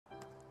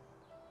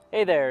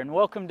Hey there, and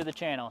welcome to the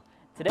channel.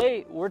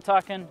 Today we're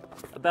talking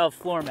about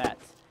floor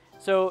mats.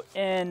 So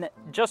in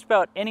just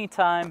about any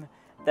time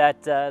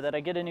that I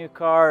get a new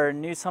car or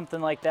new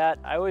something like that,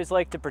 I always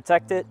like to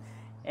protect it.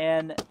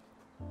 And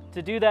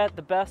to do that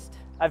the best,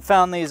 I've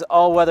found these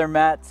all-weather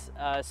mats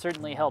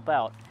certainly help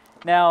out.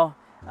 Now,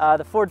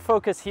 the Ford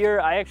Focus here,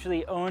 I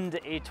actually owned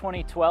a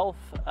 2012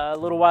 a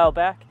little while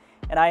back,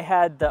 and I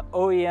had the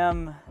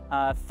OEM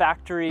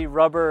factory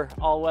rubber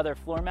all-weather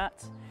floor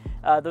mats.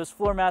 Those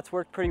floor mats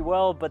worked pretty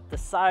well, but the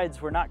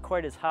sides were not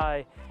quite as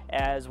high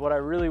as what I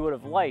really would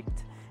have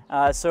liked.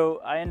 So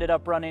I ended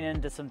up running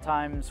into some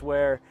times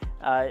where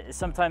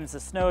sometimes the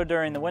snow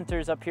during the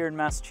winters up here in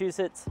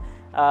Massachusetts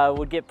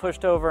would get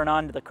pushed over and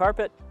onto the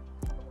carpet.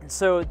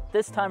 So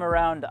this time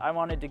around, I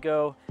wanted to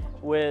go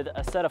with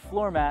a set of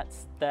floor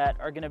mats that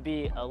are going to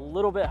be a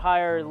little bit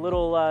higher, a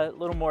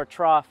little more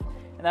trough,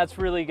 and that's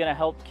really going to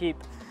help keep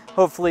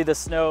hopefully the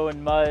snow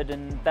and mud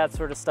and that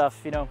sort of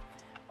stuff, you know,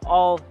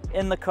 all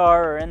in the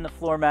car or in the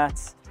floor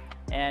mats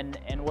and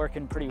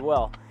working pretty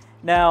well.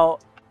 Now,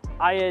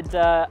 I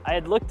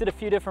had looked at a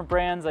few different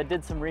brands. I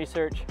did some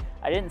research.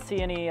 I didn't see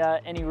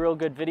any real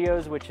good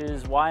videos, which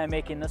is why I'm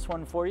making this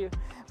one for you.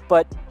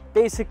 But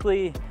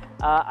basically,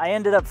 I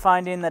ended up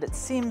finding that it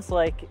seems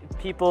like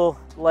people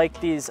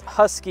like these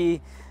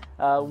Husky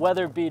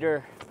weather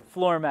beater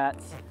floor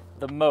mats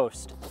the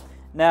most.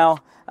 Now,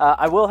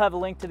 I will have a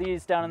link to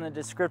these down in the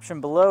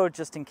description below,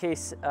 just in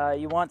case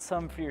you want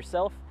some for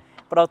yourself.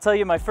 But I'll tell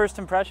you my first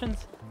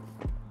impressions.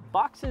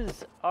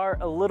 Boxes are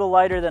a little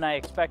lighter than I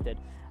expected.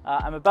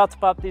 I'm about to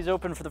pop these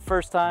open for the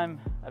first time.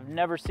 I've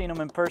never seen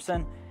them in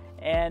person.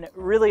 And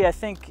really, I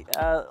think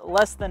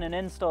less than an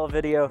install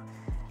video,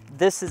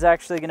 this is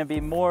actually gonna be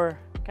more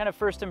kind of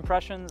first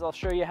impressions. I'll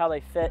show you how they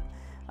fit.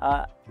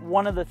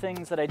 One of the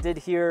things that I did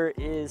here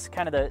is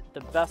kind of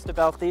the best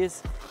about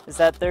these is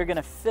that they're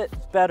gonna fit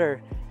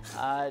better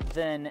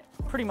than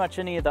pretty much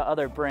any of the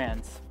other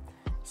brands.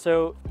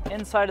 So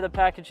inside of the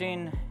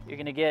packaging, you're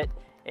gonna get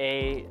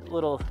a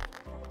little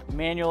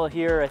manual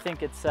here. I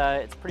think it's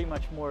pretty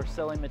much more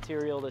selling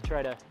material to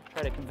try to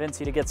convince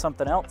you to get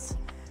something else.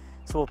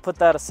 So we'll put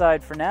that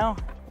aside for now.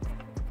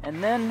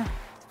 And then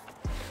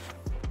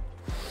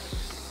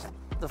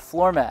the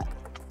floor mat.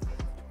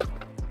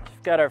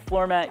 We've got our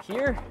floor mat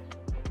here.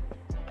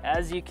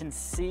 As you can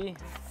see,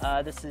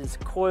 this is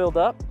coiled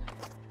up,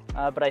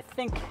 but I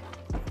think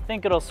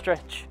it'll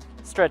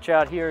stretch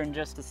out here in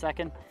just a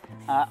second.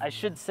 I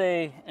should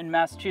say in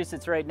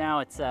Massachusetts right now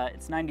it's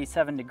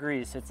 97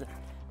 degrees, so it's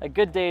a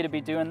good day to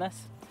be doing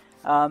this.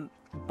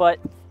 But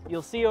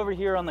you'll see over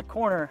here on the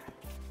corner,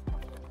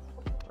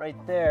 right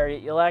there,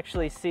 you'll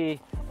actually see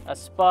a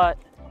spot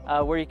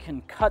where you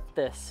can cut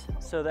this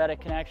so that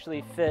it can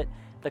actually fit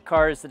the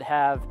cars that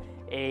have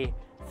a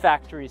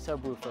factory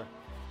subwoofer.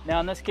 Now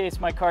in this case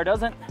my car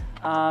doesn't,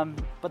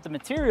 but the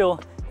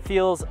material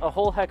feels a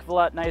whole heck of a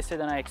lot nicer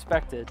than I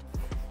expected.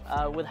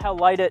 With how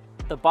light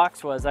the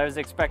box was, I was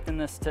expecting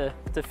this to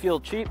feel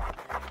cheap.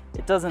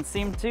 It doesn't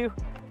seem to,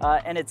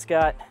 and it's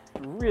got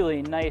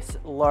really nice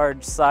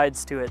large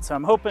sides to it. So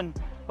I'm hoping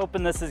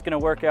this is gonna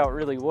work out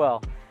really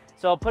well.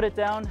 So I'll put it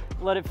down,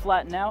 let it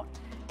flatten out,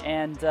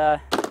 and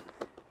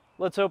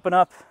let's open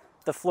up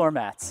the floor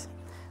mats.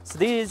 So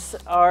these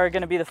are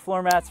gonna be the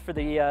floor mats for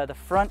the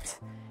front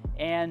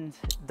and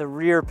the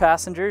rear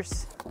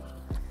passengers.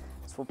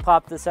 So we'll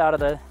pop this out of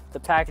the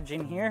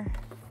packaging here.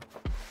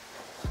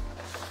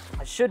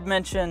 I should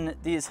mention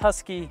these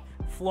Husky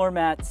floor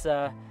mats,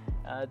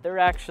 they're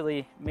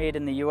actually made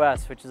in the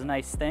US, which is a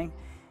nice thing.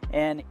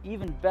 And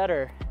even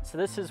better, so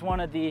this is one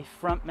of the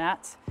front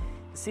mats. You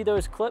see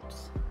those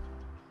clips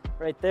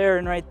right there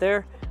and right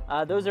there?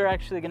 Those are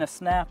actually gonna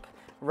snap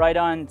right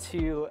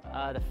onto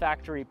the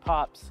factory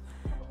pops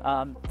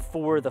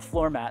for the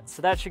floor mat.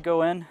 So that should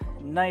go in.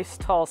 Nice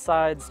tall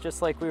sides,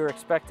 just like we were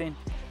expecting.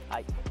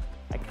 I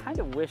kind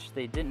of wish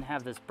they didn't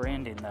have this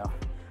branding though.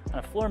 On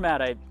a floor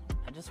mat, I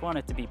just want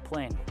it to be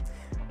plain.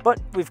 But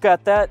we've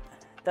got that.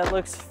 That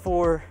looks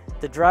for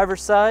the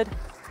driver's side.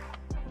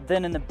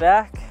 Then in the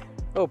back,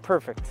 oh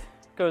perfect,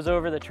 goes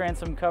over the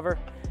transom cover.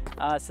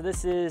 So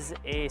this is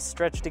a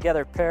stretch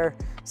together pair.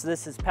 So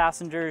this is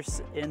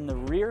passengers in the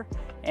rear,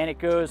 and it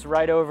goes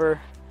right over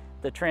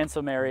the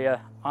transom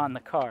area on the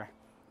car.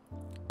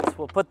 So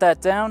we'll put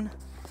that down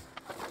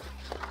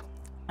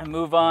and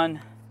move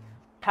on.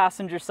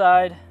 Passenger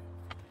side.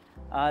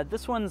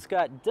 This one's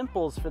got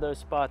dimples for those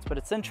spots, but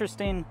it's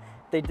interesting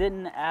they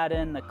didn't add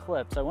in the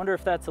clips. I wonder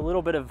if that's a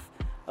little bit of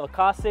a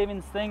cost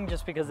savings thing,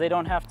 just because they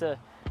don't have to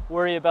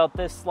worry about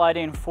this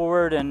sliding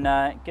forward and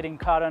getting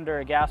caught under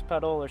a gas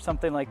pedal or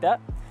something like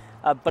that.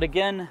 But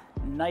again,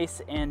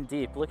 nice and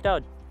deep. Look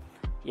out,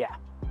 yeah,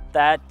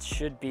 that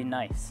should be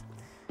nice.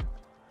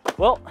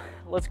 Well,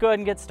 let's go ahead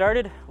and get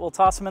started. We'll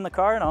toss them in the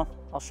car and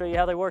I'll show you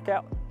how they work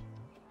out.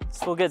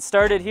 So we'll get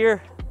started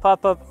here,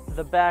 pop up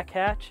the back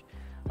hatch.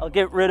 I'll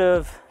get rid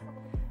of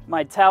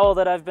my towel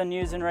that I've been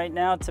using right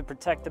now to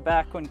protect the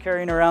back when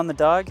carrying around the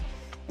dog.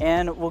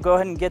 And we'll go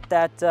ahead and get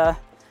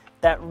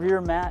that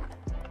rear mat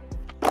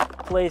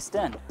placed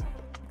in.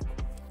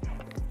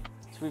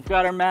 So So we've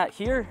got our mat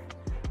here.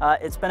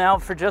 It's been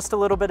out for just a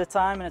little bit of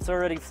time and it's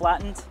already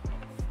flattened.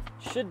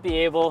 Should be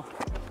able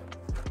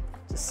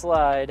to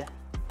slide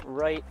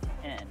right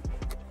in.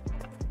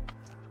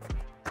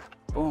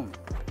 Boom.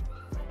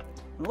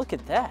 And look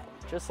at that.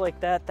 Just like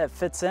that, that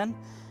fits in.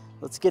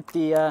 Let's get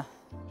the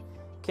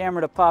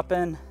camera to pop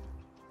in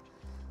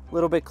a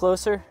little bit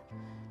closer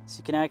so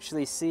you can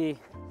actually see.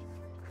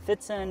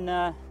 Fits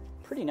in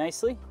pretty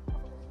nicely.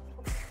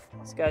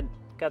 It's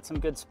got some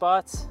good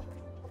spots.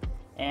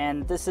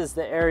 And this is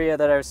the area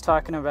that I was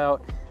talking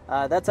about.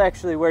 That's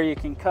actually where you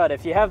can cut.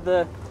 If you have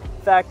the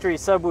factory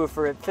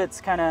subwoofer, it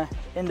fits kind of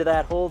into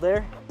that hole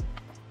there.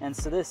 And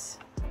so this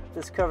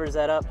covers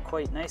that up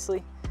quite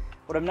nicely.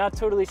 What I'm not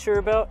totally sure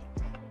about,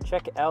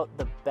 check out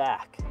the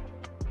back.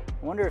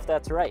 I wonder if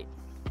that's right.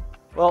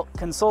 Well,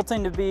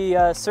 consulting to be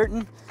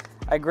certain,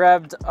 I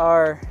grabbed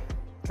our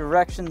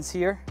directions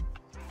here.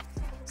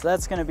 So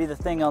that's gonna be the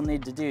thing I'll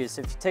need to do.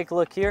 So if you take a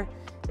look here,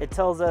 it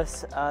tells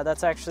us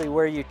that's actually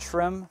where you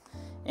trim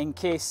in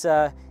case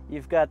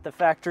you've got the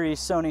factory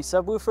Sony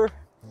subwoofer.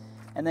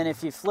 And then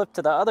if you flip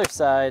to the other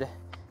side, it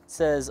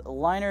says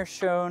liner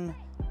shown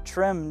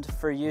trimmed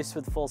for use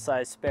with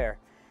full-size spare.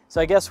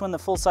 So I guess when the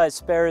full-size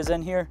spare is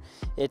in here,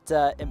 it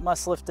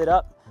must lift it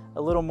up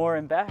a little more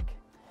in back.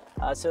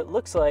 So it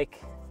looks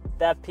like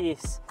that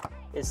piece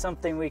is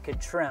something we could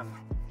trim.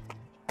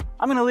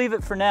 I'm gonna leave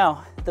it for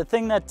now. The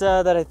thing that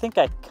I think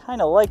I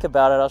kind of like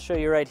about it, I'll show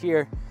you right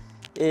here,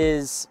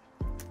 is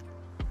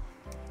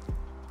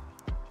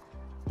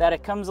that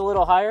it comes a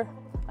little higher.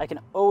 I can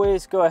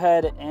always go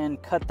ahead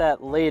and cut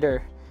that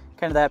later,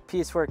 kind of that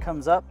piece where it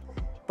comes up.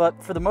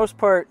 But for the most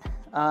part,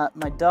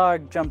 my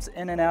dog jumps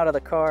in and out of the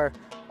car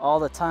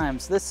all the time.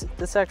 So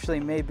this actually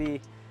may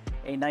be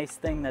a nice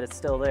thing that it's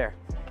still there.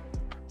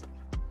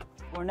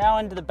 We're now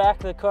into the back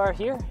of the car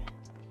here.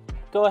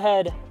 Go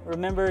ahead,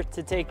 remember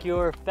to take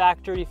your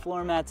factory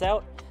floor mats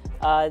out.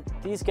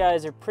 These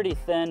guys are pretty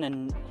thin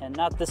and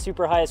not the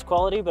super highest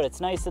quality, but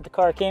it's nice that the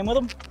car came with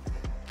them.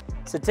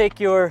 So take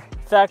your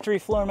factory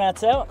floor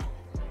mats out.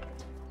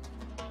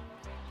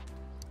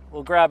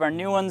 We'll grab our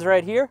new ones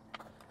right here,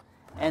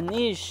 and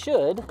these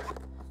should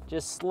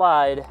just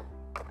slide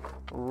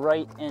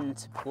right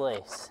into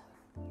place.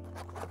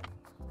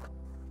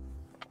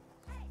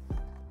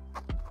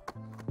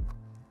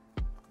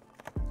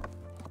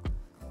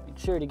 Make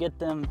sure to get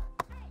them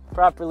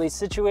properly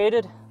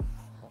situated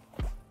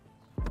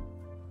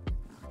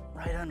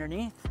right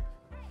underneath.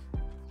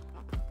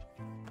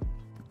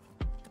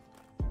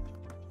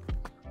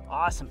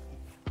 Awesome.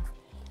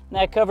 And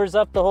that covers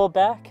up the whole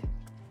back.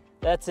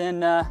 That's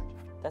in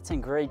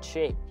great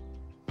shape.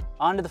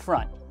 On to the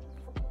front.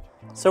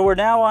 So we're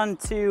now on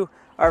to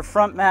our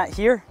front mat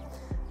here.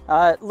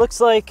 It looks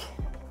like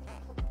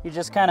you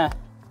just kind of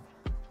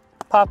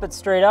pop it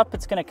straight up.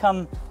 It's going to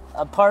come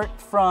apart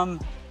from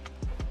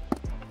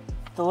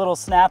the little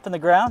snap in the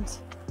ground.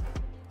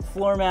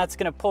 Floor mat's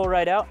going to pull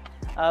right out,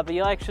 but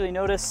you'll actually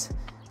notice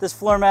this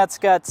floor mat's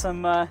got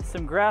some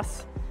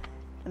grass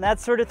and that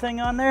sort of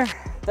thing on there.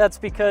 That's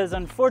because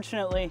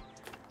unfortunately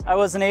I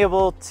wasn't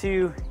able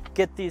to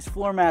get these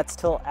floor mats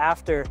till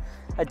after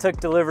I took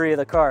delivery of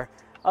the car.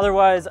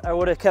 Otherwise, I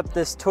would have kept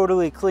this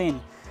totally clean.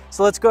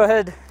 So let's go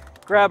ahead,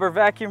 grab our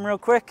vacuum real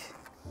quick.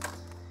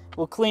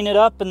 We'll clean it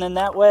up, and then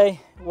that way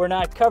we're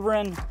not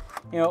covering,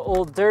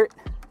 old dirt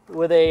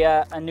with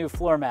a new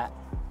floor mat.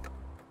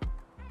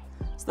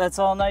 So that's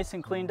all nice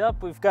and cleaned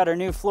up. We've got our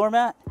new floor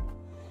mat,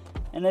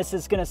 and this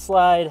is gonna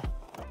slide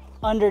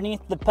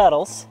underneath the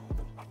pedals.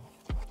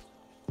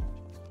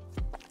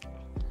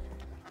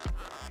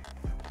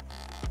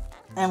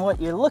 And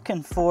what you're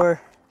looking for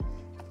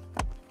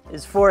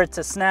is for it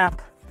to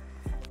snap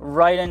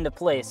right into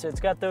place. So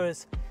it's got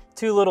those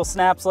two little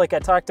snaps like I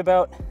talked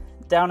about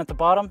down at the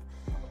bottom.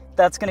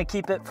 That's gonna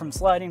keep it from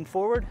sliding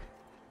forward.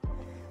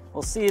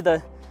 We'll see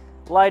the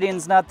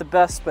lighting's not the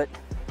best, but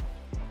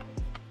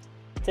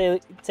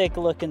take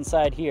a look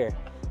inside here.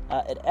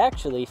 It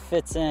actually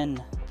fits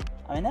in.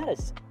 I mean,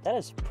 that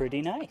is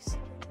pretty nice.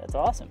 That's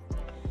awesome.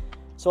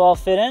 So all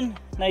fit in,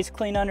 nice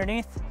clean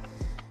underneath.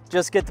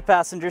 Just get the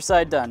passenger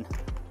side done.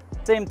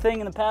 Same thing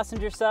in the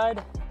passenger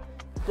side.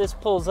 This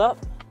pulls up.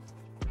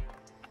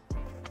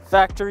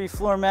 Factory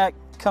floor mat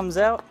comes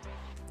out.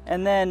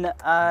 And then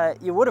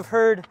you would have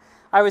heard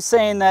I was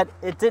saying that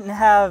it didn't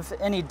have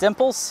any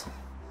dimples.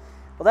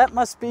 Well, that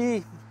must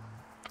be,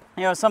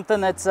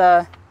 something that's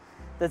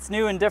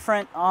new and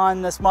different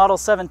on this Model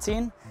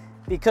 17,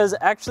 because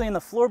actually in the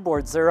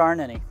floorboards there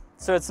aren't any.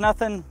 So it's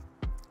nothing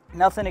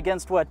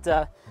against what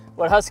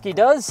Husky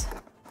does.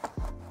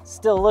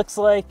 Still looks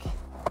like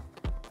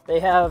they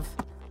have.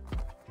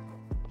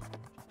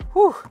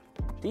 Whew,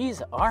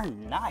 these are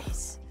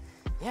nice.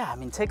 Yeah, I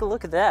mean, take a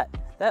look at that.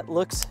 That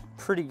looks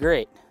pretty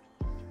great.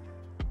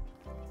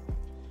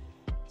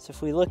 So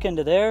if we look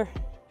into there,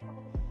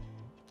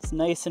 it's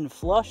nice and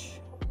flush.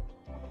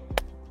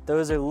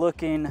 Those are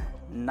looking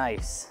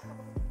nice.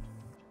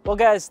 Well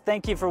guys,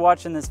 thank you for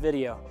watching this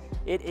video.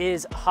 It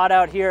is hot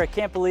out here. I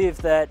can't believe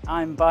that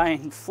I'm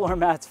buying floor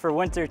mats for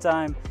winter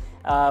time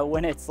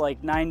when it's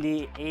like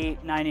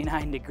 98,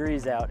 99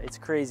 degrees out. It's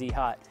crazy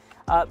hot.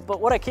 But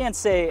what I can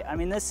say, I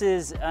mean, this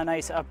is a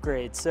nice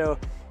upgrade. So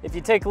if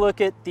you take a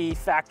look at the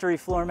factory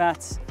floor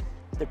mats,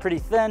 they're pretty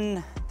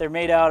thin. They're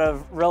made out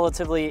of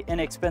relatively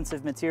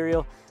inexpensive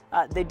material.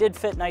 They did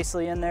fit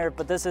nicely in there,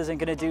 but this isn't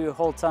gonna do a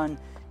whole ton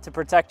to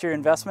protect your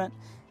investment.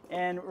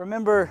 And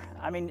remember,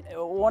 I mean,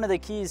 one of the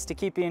keys to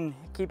keeping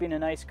a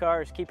nice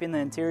car is keeping the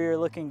interior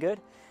looking good.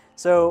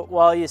 So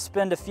while you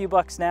spend a few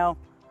bucks now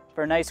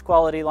for a nice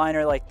quality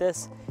liner like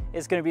this,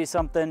 it's gonna be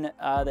something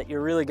that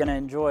you're really gonna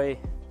enjoy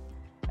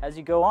as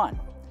you go on.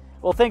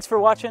 Well, thanks for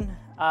watching.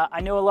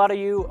 I know a lot of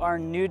you are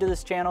new to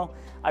this channel.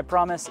 I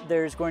promise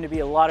there's going to be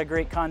a lot of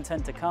great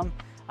content to come.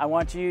 I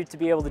want you to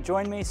be able to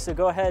join me, so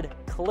go ahead,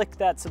 click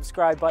that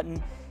subscribe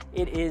button.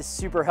 It is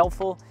super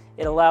helpful.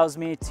 It allows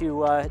me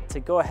to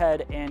go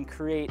ahead and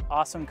create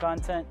awesome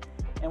content,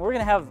 and we're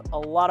gonna have a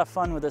lot of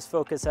fun with this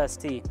Focus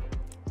ST.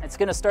 It's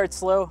gonna start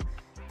slow.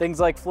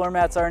 Things like floor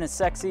mats aren't as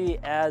sexy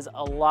as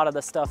a lot of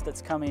the stuff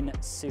that's coming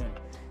soon.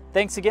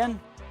 Thanks again,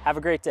 have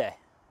a great day.